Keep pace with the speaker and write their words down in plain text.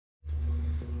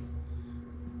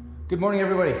Good morning,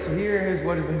 everybody. So here is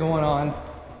what has been going on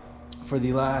for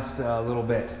the last little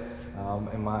bit.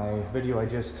 In my video I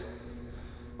just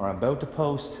are about to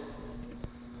post,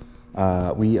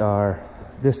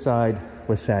 this side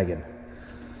was sagging.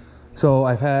 So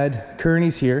I've had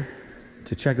Kearney's here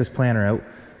to check this planter out.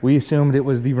 We assumed it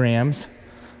was the rams.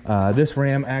 This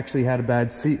ram actually had a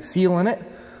bad seal in it.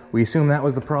 We assumed that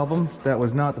was the problem. That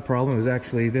was not the problem. It was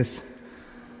actually this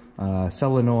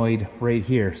solenoid right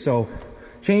here. So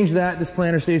change that. This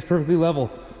planter stays perfectly level.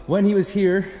 When he was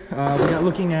here, we got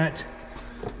looking at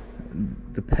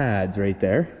the pads right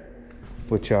there,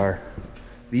 which are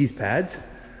these pads,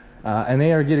 and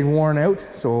they are getting worn out.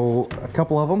 So a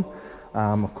couple of them.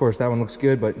 Of course, that one looks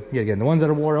good, but yeah, again, the ones that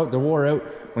are wore out, they're wore out.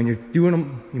 When you're doing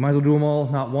them, you might as well do them all,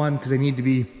 not one, because they need to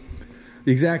be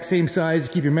the exact same size.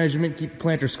 Keep your measurement, keep the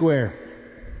planter square.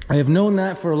 I have known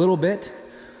that for a little bit.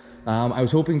 I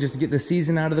was hoping just to get the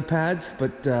season out of the pads,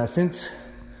 but since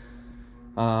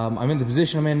I'm in the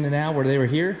position I'm in now where they were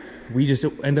here, we just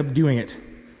end up doing it.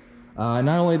 Not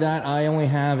only that, I only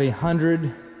have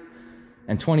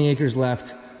 120 acres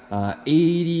left.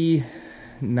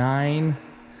 89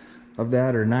 of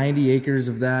that, or 90 acres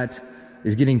of that,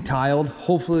 is getting tiled.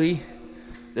 Hopefully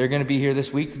they're going to be here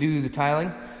this week to do the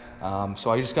tiling.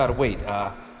 So I just got to wait.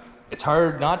 It's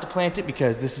hard not to plant it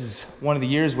because this is one of the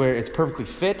years where it's perfectly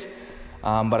fit.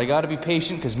 But I got to be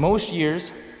patient because most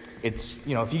years, it's,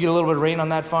 you know, if you get a little bit of rain on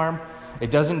that farm, it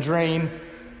doesn't drain.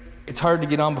 It's hard to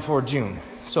get on before June.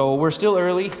 So we're still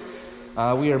early.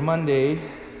 We are Monday,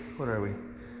 what are we?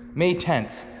 May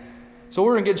 10th. So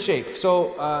we're in good shape.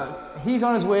 So he's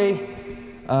on his way.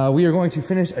 We are going to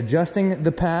finish adjusting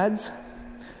the pads,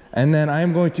 and then I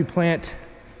am going to plant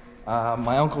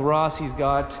my Uncle Ross. He's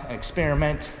got an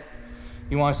experiment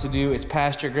he wants to do. It's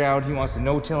pasture ground. He wants to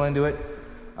no-till into it.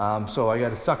 So I got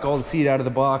to suck all the seed out of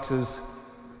the boxes.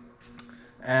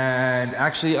 And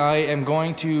actually, I am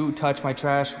going to touch my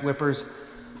trash whippers.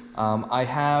 I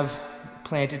have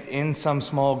planted in some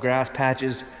small grass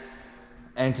patches,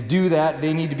 and to do that,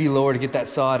 they need to be lower to get that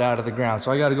sod out of the ground.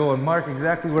 So I got to go and mark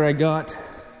exactly where I got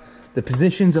the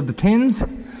positions of the pins,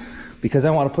 because I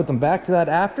want to put them back to that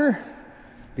after,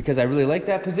 because I really like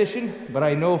that position. But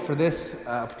I know for this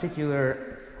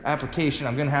particular application,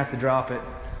 I'm going to have to drop it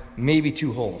maybe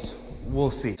 2 holes. We'll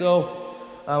see. So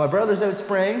my brother's out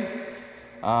spraying.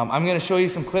 I'm going to show you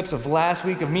some clips of last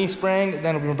week of me spraying,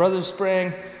 then my brother's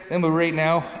spraying, then we're right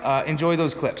now. Enjoy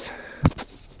those clips.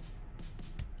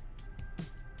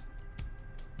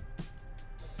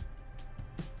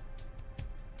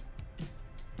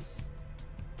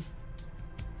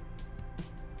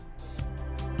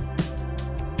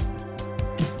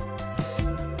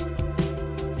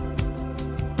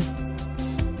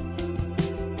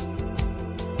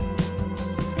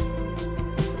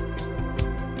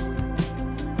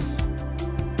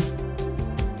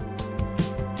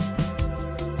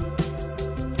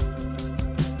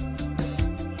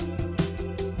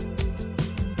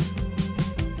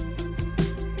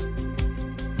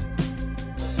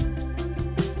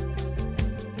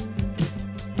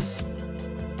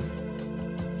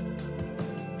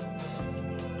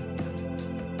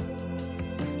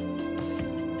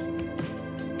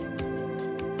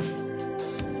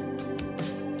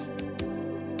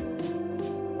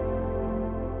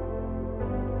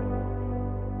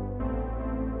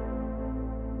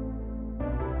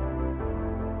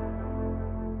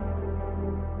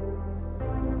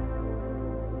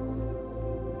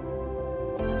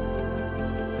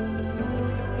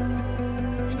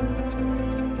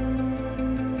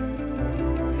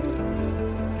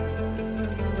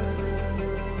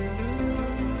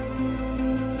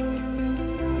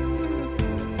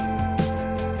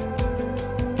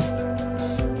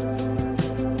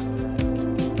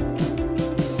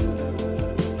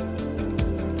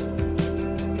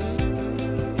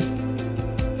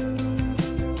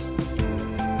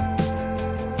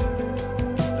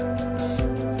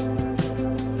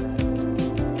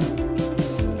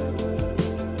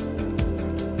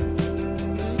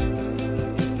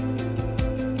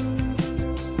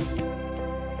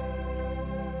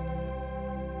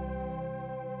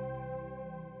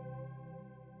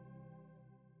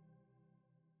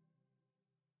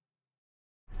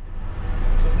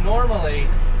 Normally,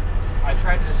 I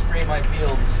try to just spray my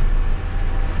fields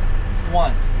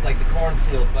once, like the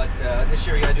cornfield, but this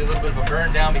year we gotta do a little bit of a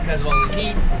burn down because of all the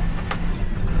heat.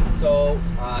 So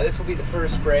this will be the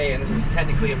first spray, and this is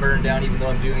technically a burn down, even though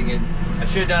I'm doing it. I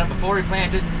should have done it before we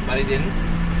planted, but I didn't.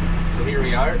 So here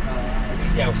we are.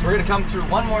 Yeah, so we're gonna come through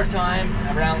one more time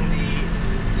around the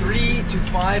 3 to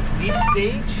 5 leaf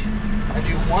stage and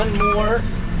do one more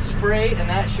spray, and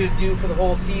that should do for the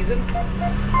whole season.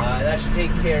 That should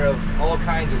take care of all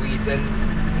kinds of weeds. And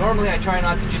normally I try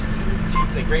not to just,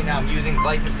 like right now I'm using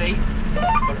glyphosate,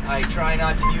 but I try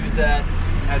not to use that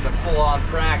as a full-on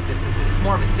practice. It's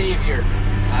more of a savior.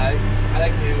 I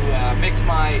like to mix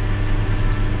my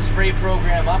spray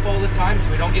program up all the time so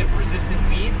we don't get resistant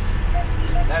weeds.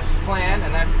 That's the plan,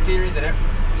 and that's the theory that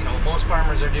most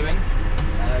farmers are doing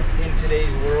in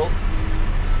today's world.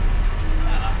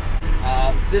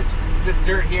 This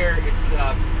dirt here, it's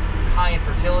high in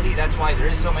fertility. That's why there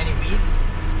is so many weeds.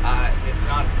 It's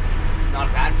not a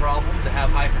bad problem to have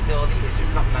high fertility. It's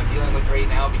just something I'm dealing with right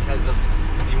now because of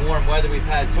the warm weather we've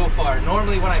had so far.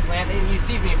 Normally when I plant, and you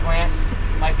see me plant,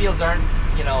 my fields aren't,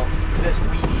 this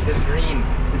weedy, this green.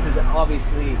 This is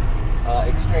obviously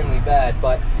extremely bad,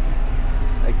 but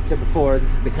like I said before,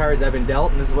 this is the cards I've been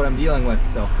dealt, and this is what I'm dealing with.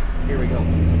 So here we go.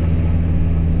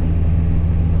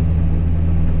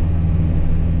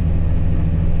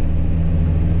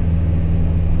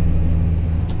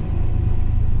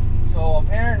 So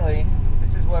apparently,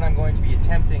 this is what I'm going to be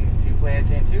attempting to plant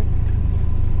into.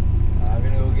 I'm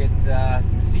going to go get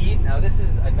some seed. Now this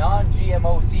is a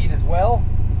non-GMO seed as well.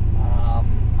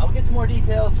 I'll get some more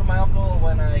details from my uncle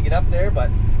when I get up there,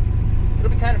 but it'll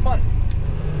be kind of fun.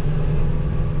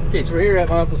 Okay, so we're here at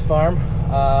my uncle's farm.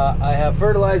 I have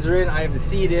fertilizer in, I have the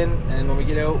seed in, and when we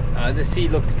get out, this seed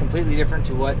looks completely different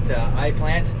to what I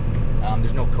plant.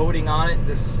 There's no coating on it.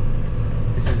 This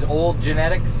is old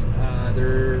genetics.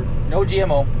 They're no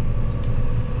GMO.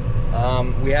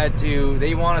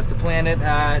 They want us to plant it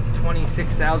at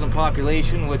 26,000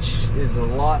 population, which is a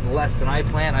lot less than I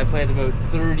plant. I plant about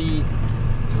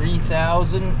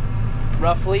 33,000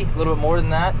 roughly, a little bit more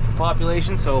than that for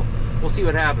population, so we'll see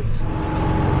what happens.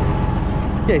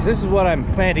 Okay, so this is what I'm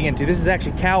planting into. This is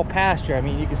actually cow pasture. I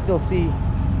mean, you can still see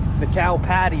the cow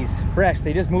patties fresh.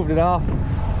 They just moved it off.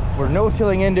 We're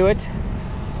no-tilling into it.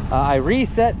 I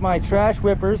reset my trash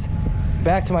whippers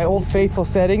back to my old faithful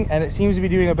setting, and it seems to be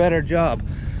doing a better job.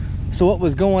 So what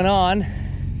was going on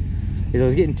is I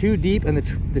was getting too deep, and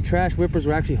the trash whippers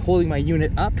were actually holding my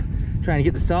unit up, trying to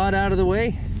get the sod out of the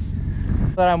way.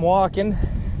 But I'm walking.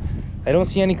 I don't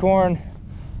see any corn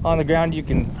on the ground. You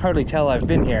can hardly tell I've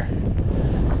been here.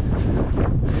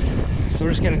 So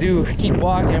we're just gonna keep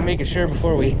walking and making sure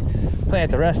before we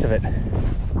plant the rest of it.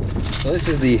 So this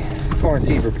is the corn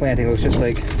seed we're planting. It looks just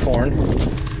like corn.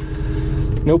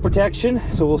 No protection,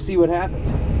 so we'll see what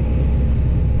happens.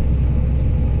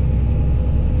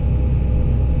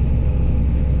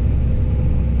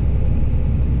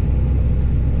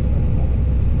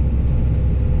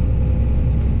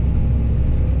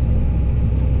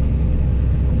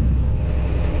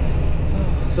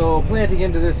 So planting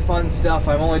into this fun stuff,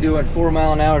 I'm only doing 4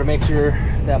 miles an hour to make sure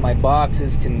that my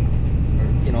boxes can,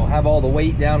 have all the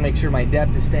weight down, make sure my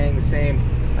depth is staying the same.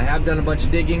 I have done a bunch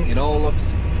of digging. It all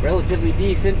looks relatively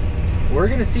decent. We're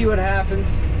gonna see what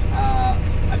happens.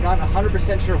 I'm not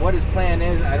 100% sure what his plan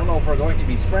is. I don't know if we're going to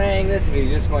be spraying this, if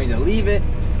he's just going to leave it.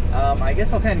 I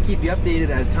guess I'll kind of keep you updated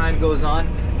as time goes on.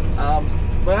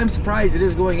 But I'm surprised it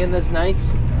is going in this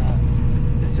nice.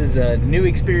 This is a new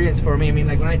experience for me. I mean,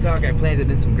 like when I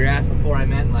planted in some grass before. I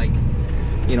meant like,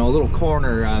 a little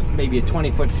corner, maybe a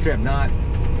 20-foot strip, not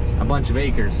a bunch of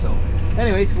acres. So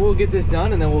anyways, we'll get this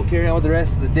done and then we'll carry on with the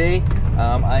rest of the day.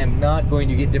 I am not going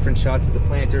to get different shots of the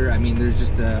planter. I mean, there's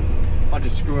just a bunch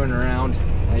of screwing around.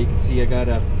 You can see we'll get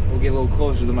a little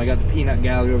closer to them. I got the peanut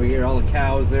gallery over here. All the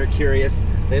cows, they're curious.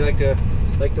 They like to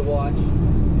watch.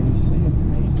 And he's saying to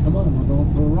me, come on, we're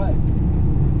going for a ride.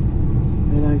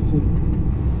 And I said,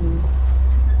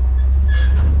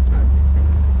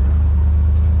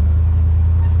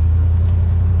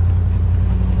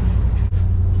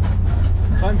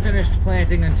 I'm finished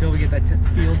planting until we get that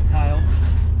field tiled.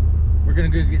 We're gonna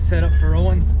go get set up for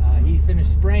Owen. He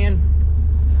finished spraying.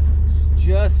 It's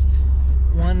just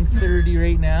 1:30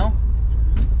 right now.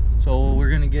 So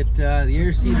we're gonna get the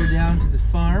air seeder down to the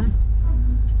farm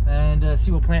and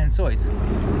see what planting soys.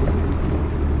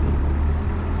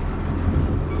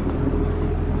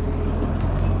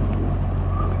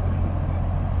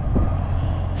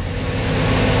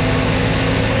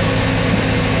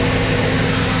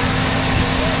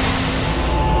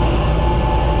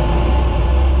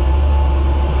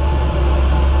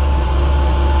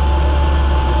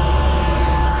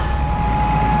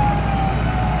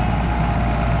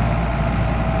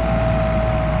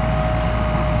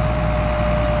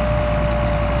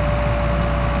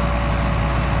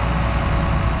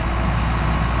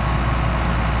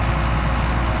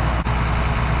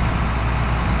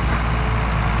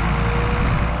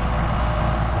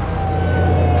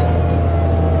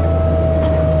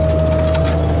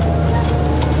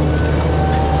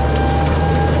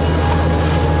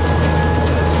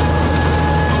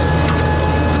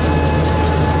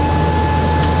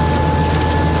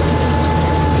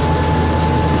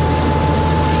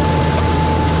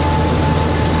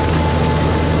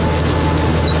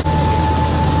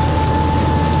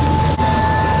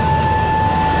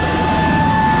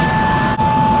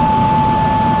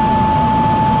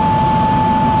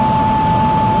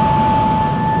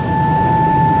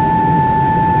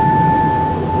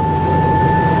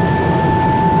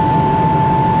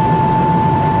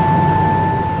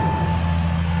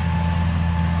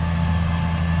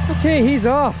 days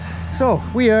off. So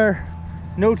we are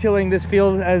no-tilling this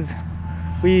field as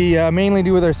we mainly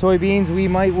do with our soybeans. We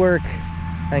might work,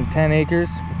 I think, 10 acres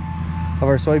of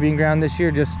our soybean ground this year,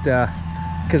 just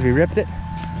because we ripped it.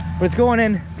 But it's going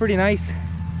in pretty nice.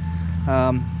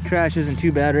 Trash isn't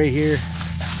too bad right here.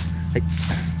 Like,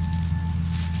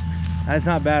 that's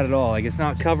not bad at all. Like, it's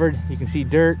not covered. You can see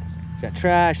dirt, got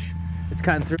trash, it's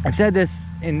cutting through. I've said this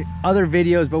in other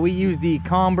videos, but we use the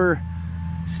Comber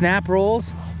snap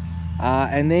rolls,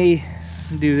 and they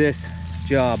do this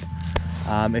job.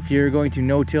 If you're going to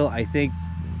no-till, I think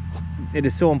it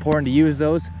is so important to use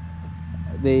those.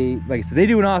 They, like I said, they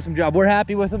do an awesome job. We're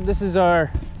happy with them. This is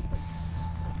our,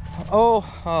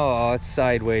 oh, it's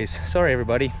sideways. Sorry,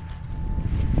 everybody.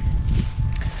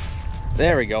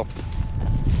 There we go.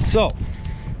 So,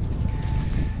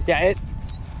 yeah,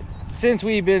 since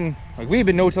we've been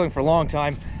no-tilling for a long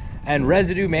time, and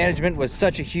residue management was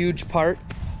such a huge part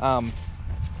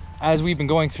as we've been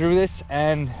going through this,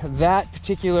 and that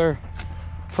particular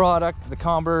product, the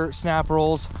Comber snap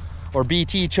rolls or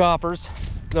BT choppers,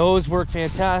 those work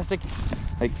fantastic.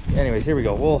 Like, anyways, here we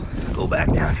go. We'll go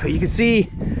back down to it. You can see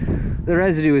the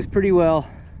residue is pretty well,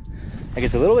 like,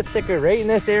 it's a little bit thicker right in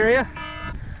this area,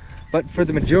 but for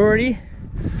the majority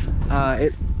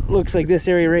it looks like this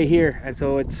area right here, and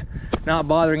so it's not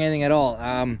bothering anything at all.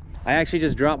 I actually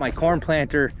just dropped my corn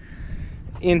planter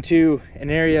into an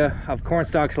area of corn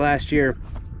stalks last year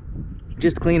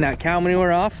just to clean that cow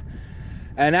manure off,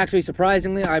 and actually,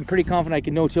 surprisingly, I'm pretty confident I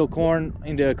can no-till corn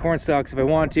into corn stalks if I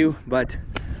want to, but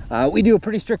we do a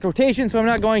pretty strict rotation, so I'm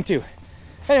not going to.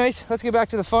 Anyways, let's get back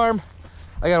to the farm.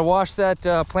 I gotta wash that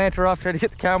planter off, try to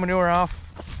get the cow manure off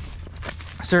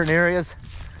certain areas,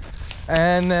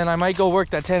 and then I might go work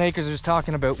that 10 acres I was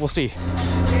talking about. We'll see.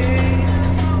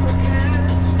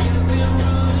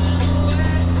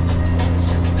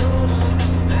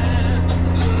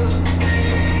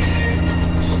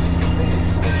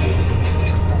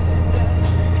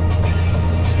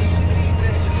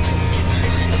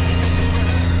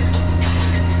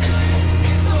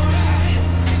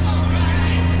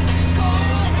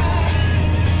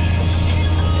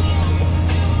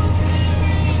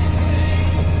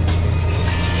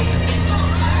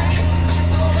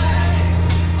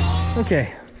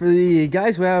 Okay, for the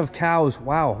guys who have cows,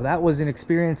 wow, that was an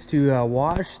experience to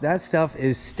wash. That stuff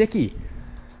is sticky.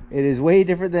 It is way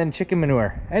different than chicken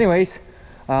manure. Anyways,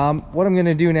 what I'm going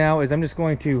to do now is I'm just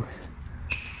going to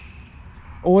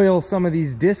oil some of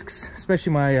these discs,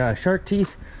 especially my shark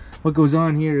teeth. What goes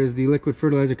on here is the liquid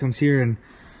fertilizer comes here, and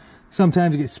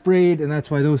sometimes it gets sprayed, and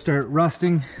that's why those start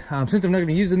rusting. Since I'm not going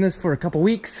to be using this for a couple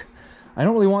weeks, I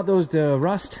don't really want those to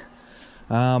rust.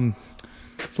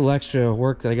 It's a little extra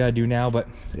work that I gotta do now, but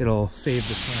it'll save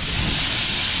the plant.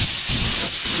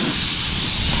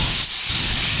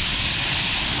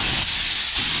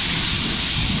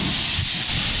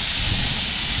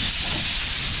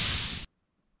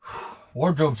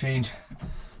 Wardrobe change.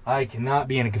 I cannot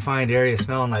be in a confined area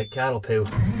smelling like cattle poo.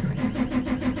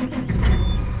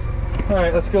 All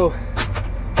right, let's go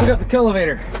pick up the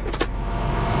cultivator.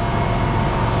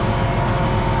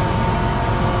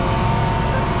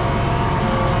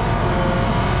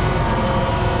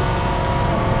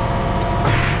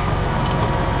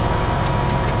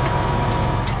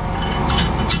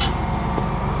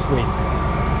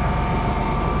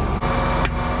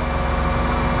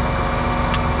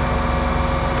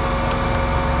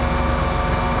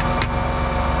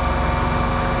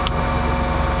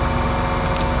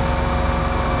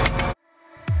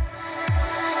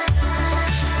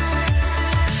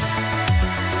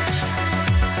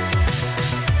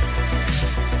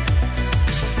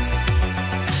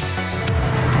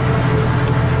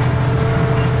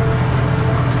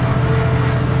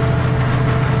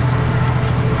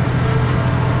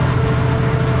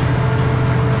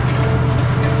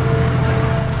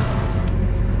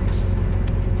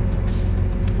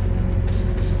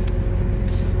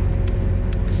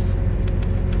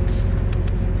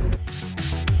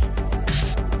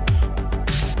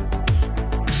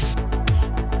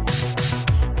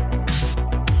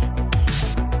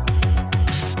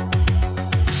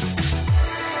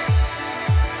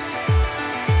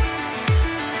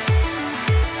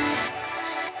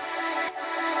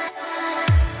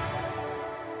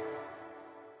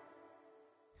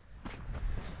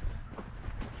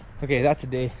 Okay, that's a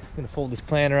day. I'm gonna fold this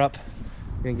planter up.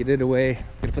 I'm gonna get it away. I'm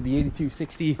gonna put the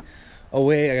 8260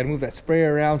 away. I gotta move that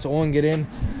sprayer around so Owen can get in.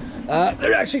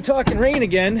 They're actually talking rain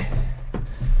again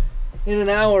in an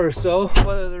hour or so.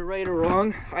 Whether they're right or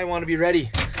wrong, I want to be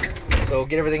ready. So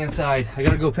get everything inside. I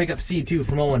gotta go pick up seed too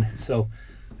from Owen. So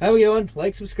have a good one.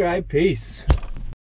 Like, subscribe, peace.